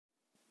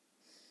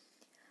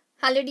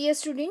Hello dear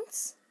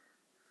students,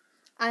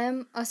 I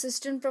am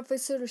Assistant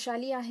Professor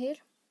V.S.Aher,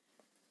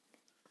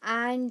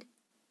 and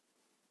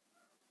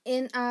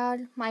in our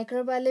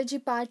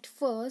microbiology part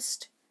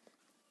first,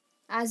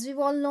 as we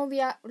all know, we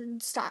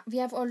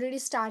have already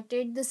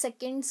started the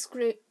second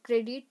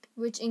credit,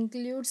 which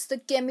includes the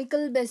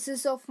chemical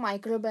basis of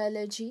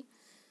microbiology.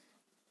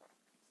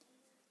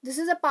 This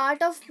is a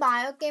part of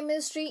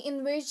biochemistry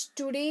in which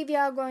today we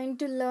are going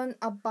to learn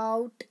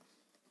about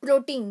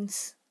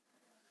proteins.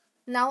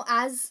 Now,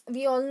 as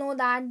we all know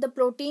that the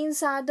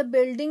proteins are the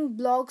building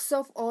blocks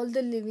of all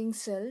the living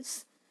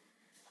cells.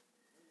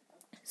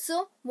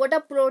 So, what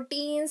are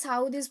proteins,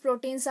 how these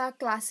proteins are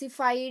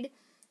classified,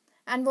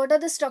 and what are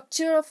the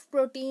structure of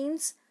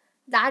proteins,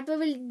 that we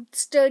will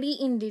study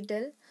in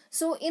detail.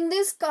 So, in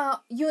this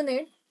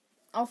unit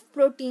of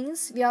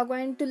proteins, we are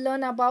going to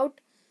learn about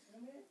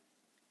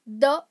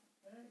the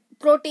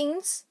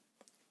proteins,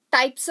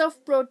 types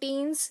of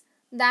proteins,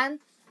 then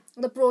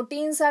the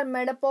proteins are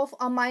made up of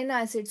amino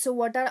acids. So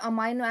what are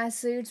amino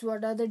acids,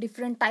 what are the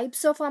different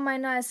types of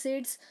amino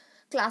acids,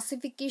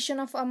 classification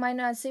of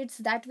amino acids,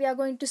 that we are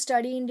going to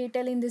study in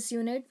detail in this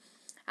unit,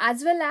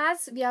 as well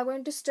as we are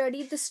going to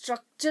study the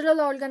structural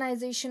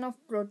organization of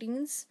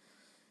proteins,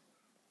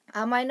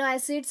 amino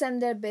acids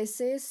and their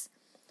bases,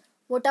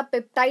 what are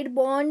peptide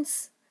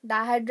bonds,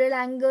 dihedral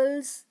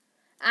angles,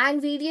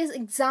 and various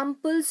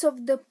examples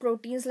of the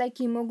proteins like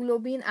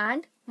hemoglobin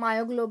and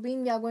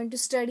myoglobin we are going to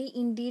study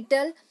in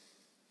detail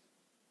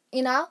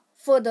in our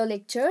further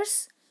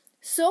lectures.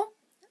 So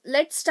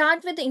let's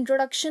start with the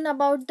introduction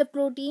about the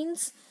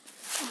proteins.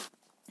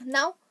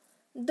 Now,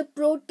 the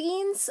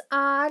proteins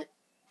are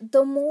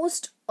the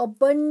most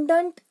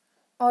abundant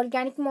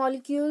organic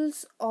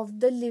molecules of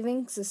the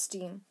living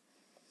system.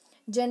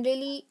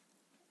 Generally,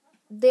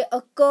 they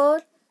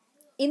occur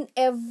in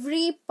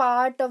every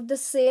part of the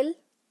cell,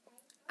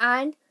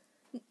 and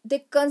they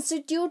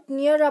constitute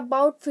near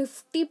about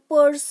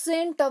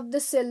 50% of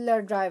the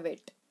cellular dry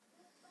weight.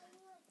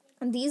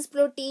 These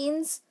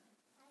proteins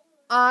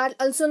are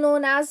also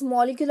known as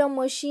molecular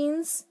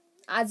machines,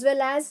 as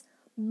well as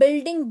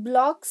building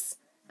blocks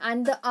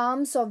and the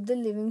arms of the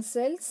living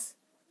cells.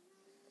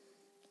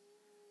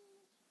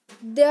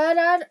 There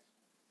are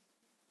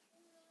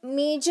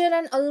major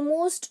and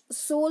almost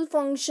sole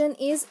function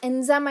is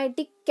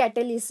enzymatic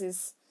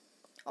catalysis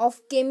of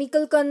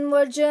chemical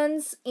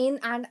conversions in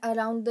and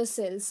around the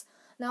cells.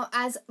 Now,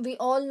 as we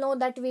all know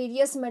that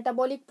various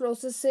metabolic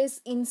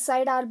processes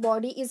inside our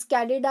body is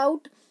carried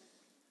out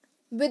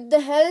with the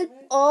help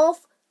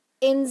of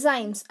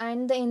enzymes,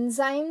 and the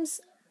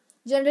enzymes,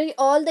 generally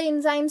all the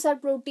enzymes are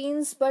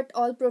proteins, but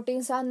all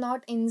proteins are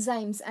not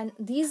enzymes, and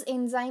these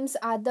enzymes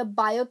are the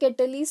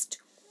biocatalyst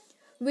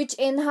which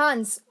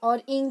enhance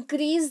or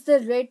increase the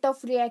rate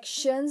of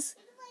reactions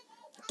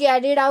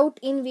carried out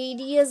in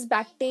various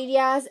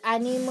bacteria,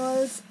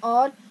 animals,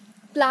 or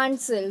plant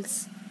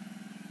cells.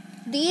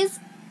 This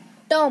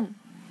term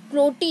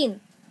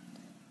protein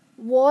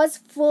was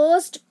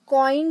first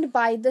coined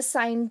by the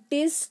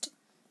scientist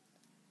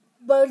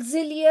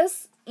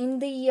Berzelius in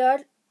the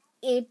year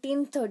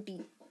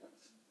 1830.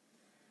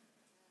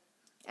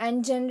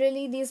 And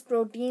generally, these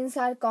proteins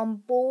are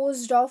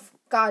composed of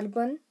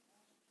carbon,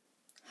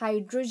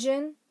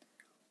 hydrogen,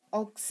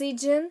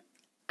 oxygen,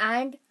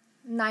 and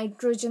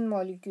nitrogen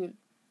molecule.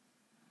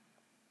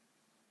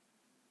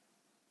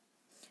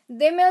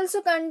 They may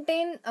also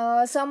contain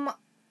some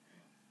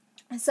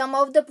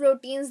of the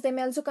proteins, they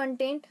may also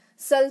contain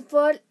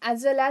sulfur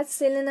as well as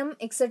selenium,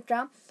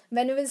 etc.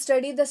 When we will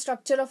study the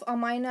structure of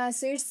amino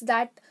acids,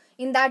 that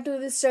we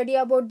will study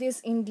about this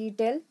in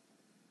detail.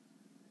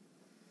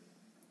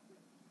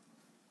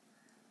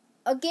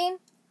 Again,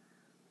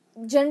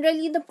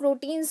 generally the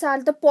proteins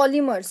are the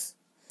polymers.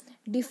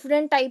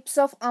 Different types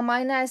of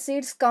amino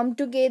acids come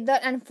together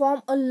and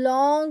form a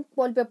long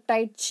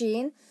polypeptide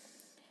chain,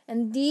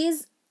 and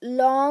these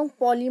long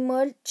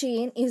polymer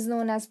chain is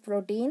known as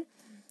protein,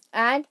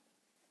 and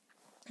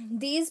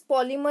this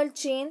polymer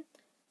chain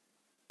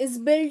is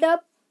built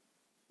up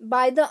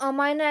by the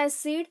amino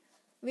acid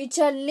which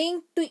are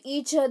linked to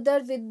each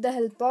other with the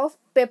help of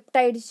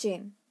peptide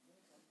chain.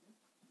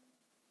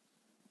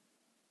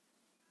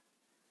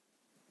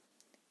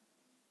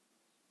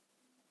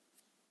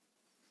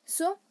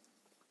 So,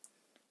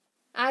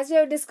 as we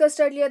have discussed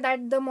earlier,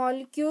 that the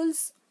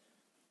molecules,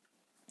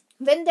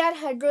 when they are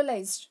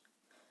hydrolyzed,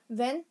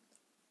 when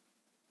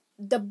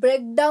the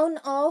breakdown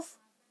of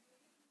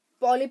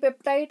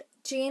polypeptide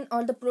chain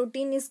or the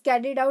protein is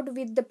carried out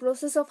with the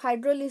process of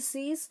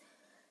hydrolysis,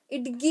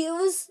 it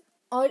gives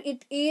or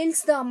it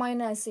yields the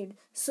amino acid.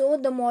 So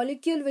the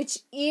molecule which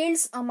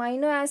yields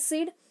amino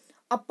acid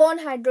upon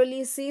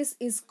hydrolysis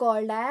is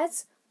called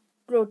as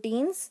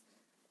proteins.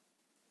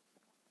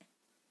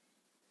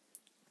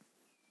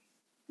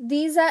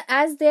 These are,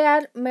 as they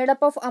are made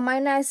up of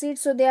amino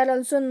acids, so they are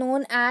also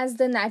known as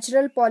the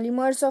natural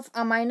polymers of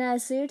amino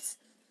acids.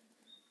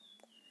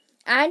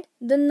 And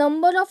the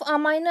number of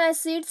amino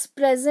acids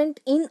present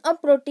in a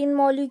protein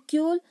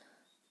molecule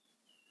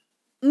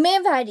may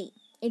vary.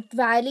 It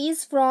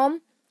varies from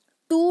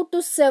 2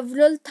 to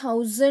several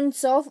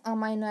thousands of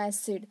amino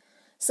acid.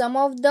 Some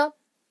of the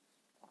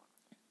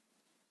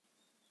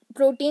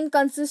protein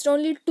consists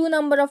only two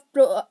number of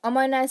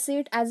amino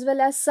acid, as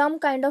well as some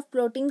kind of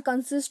protein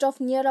consists of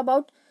near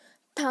about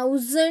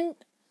 1000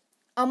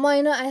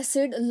 amino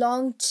acid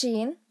long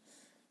chain.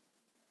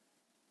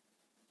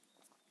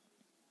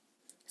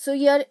 So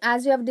here,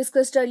 as we have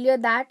discussed earlier,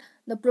 that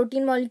the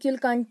protein molecule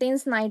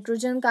contains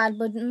nitrogen,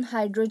 carbon,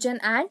 hydrogen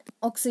and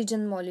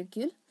oxygen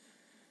molecule.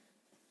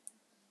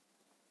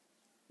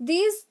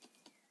 These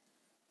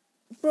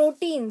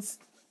proteins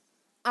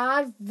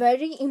are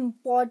very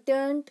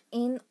important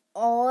in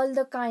all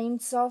the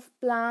kinds of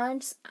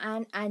plants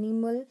and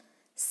animal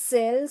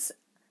cells,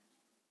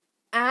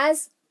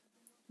 as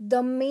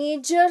the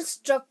major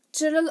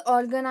structural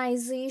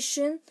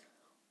organization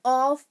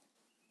of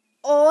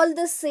all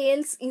the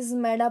cells is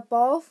made up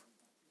of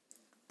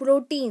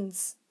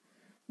proteins.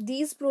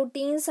 These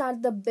proteins are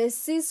the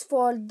basis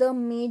for the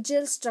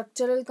major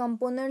structural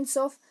components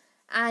of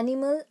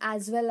animal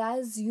as well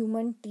as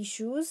human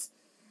tissues.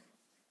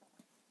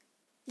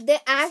 They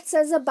act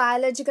as a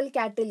biological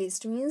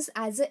catalyst, means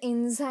as an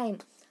enzyme.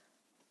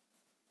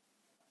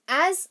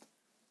 As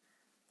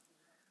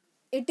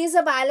it is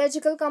a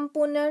biological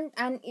component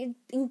and it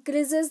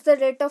increases the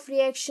rate of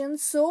reaction,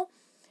 so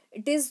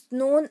it is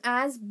known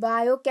as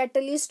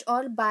biocatalyst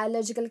or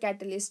biological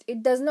catalyst.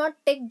 It does not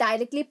take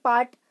directly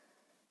part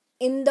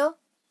in the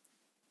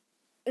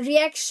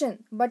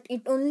reaction, but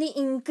it only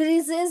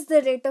increases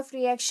the rate of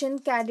reaction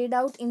carried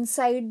out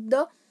inside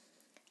the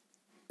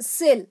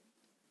cell.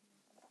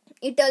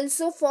 It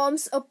also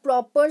forms a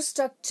proper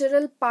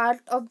structural part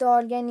of the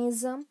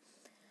organism,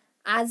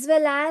 as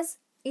well as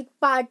it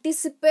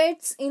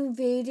participates in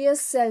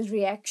various cell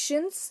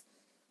reactions,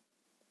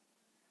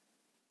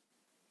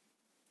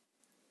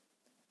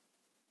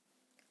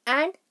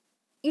 and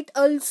it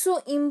also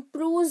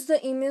improves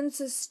the immune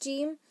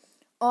system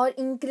or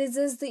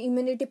increases the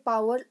immunity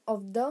power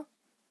of the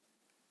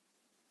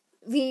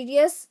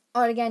various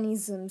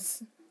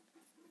organisms.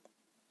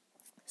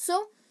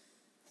 So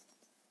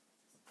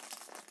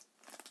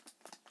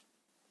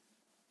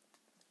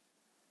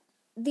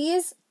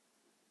these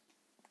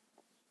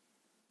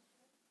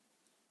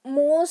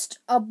most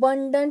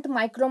abundant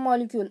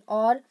macromolecule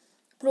or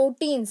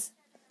proteins,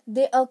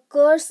 they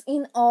occurs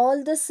in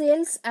all the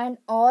cells and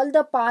all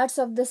the parts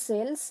of the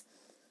cells,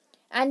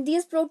 and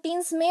these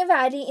proteins may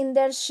vary in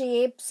their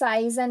shape,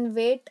 size and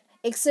weight,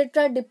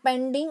 etc.,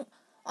 depending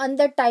on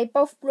the type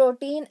of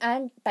protein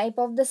and type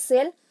of the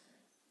cell.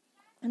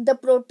 The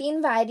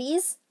protein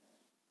varies,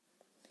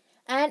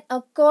 and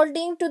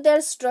according to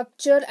their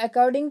structure,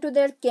 according to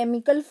their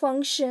chemical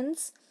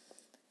functions,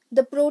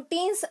 the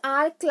proteins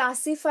are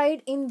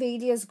classified in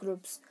various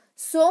groups.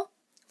 So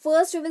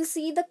first we will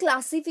see the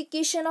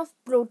classification of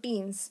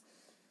proteins.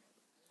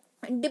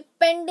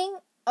 Depending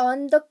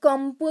on the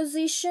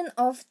composition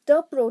of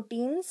the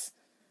proteins,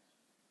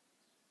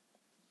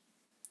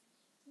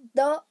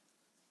 the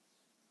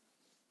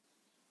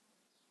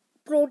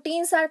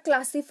proteins are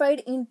classified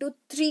into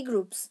three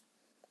groups: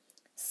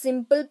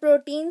 simple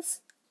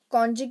proteins,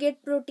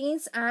 conjugate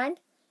proteins and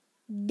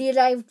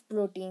derived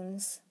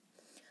proteins.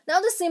 Now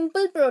the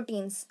simple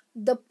proteins,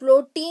 the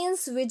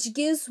proteins which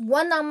gives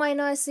one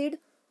amino acid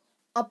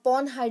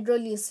upon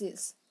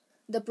hydrolysis.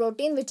 The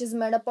protein which is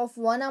made up of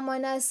one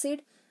amino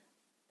acid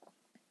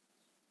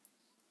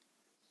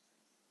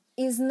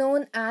is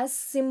known as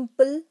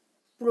simple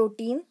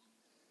protein.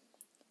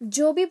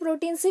 जो भी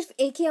protein सिर्फ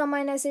एक ही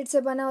amino acid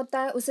से बना होता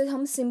है उसे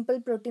हम सिंपल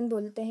प्रोटीन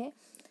बोलते हैं.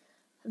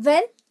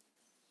 When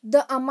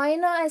the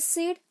amino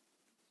acid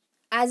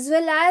as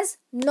well as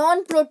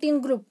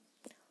non-protein group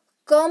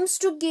comes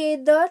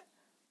together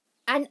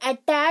and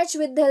attach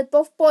with the help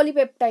of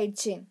polypeptide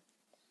chain,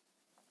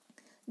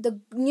 the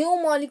new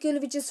molecule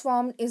which is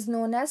formed is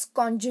known as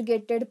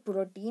conjugated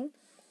protein.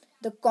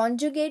 The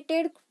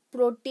conjugated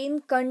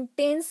protein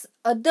contains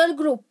other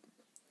group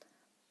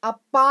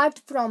apart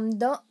from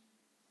the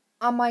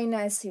amino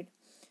acid.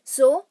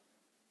 So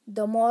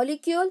the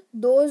molecule,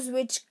 those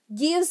which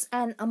gives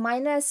an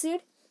amino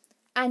acid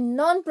and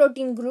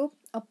non-protein group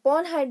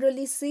upon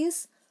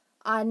hydrolysis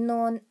are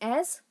known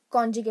as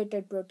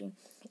conjugated protein.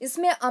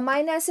 इसमें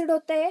amino acid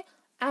होते हैं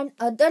and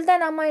other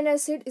than amino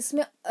acid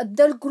इसमें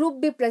other group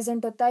भी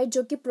present होता है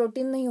जो कि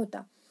protein नहीं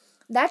होता.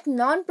 That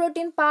non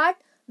protein part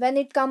when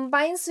it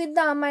combines with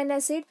the amino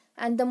acid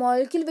and the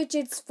molecule which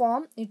it's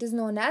formed, it is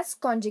known as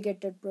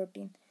conjugated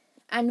protein.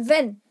 And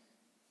when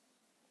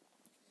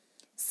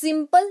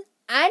simple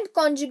and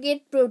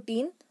conjugate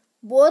protein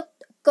both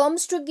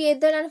comes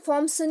together and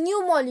forms a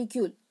new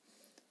molecule,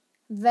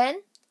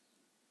 when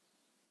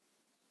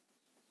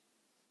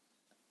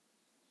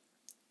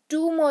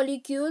two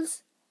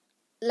molecules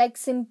like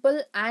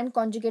simple and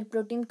conjugate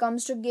protein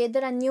comes together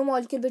and new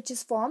molecule which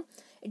is formed,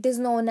 it is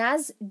known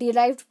as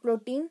derived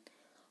protein.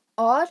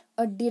 Or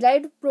a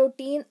derived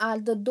protein are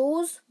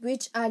those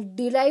which are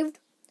derived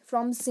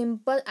from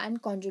simple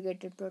and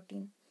conjugated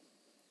protein.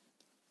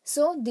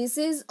 So this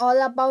is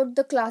all about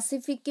the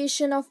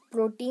classification of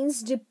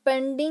proteins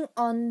depending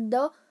on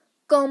the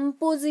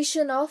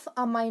composition of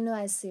amino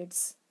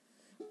acids.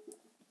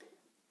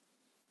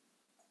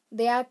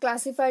 They are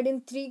classified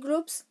in three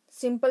groups: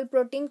 simple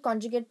protein,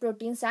 conjugate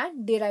proteins,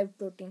 and derived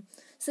protein.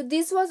 So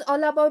this was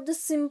all about the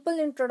simple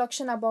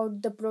introduction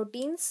about the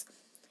proteins.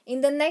 In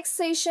the next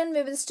session,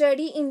 we will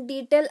study in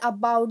detail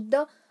about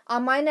the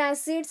amino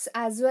acids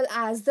as well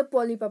as the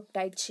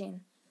polypeptide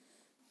chain.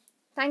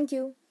 Thank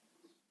you.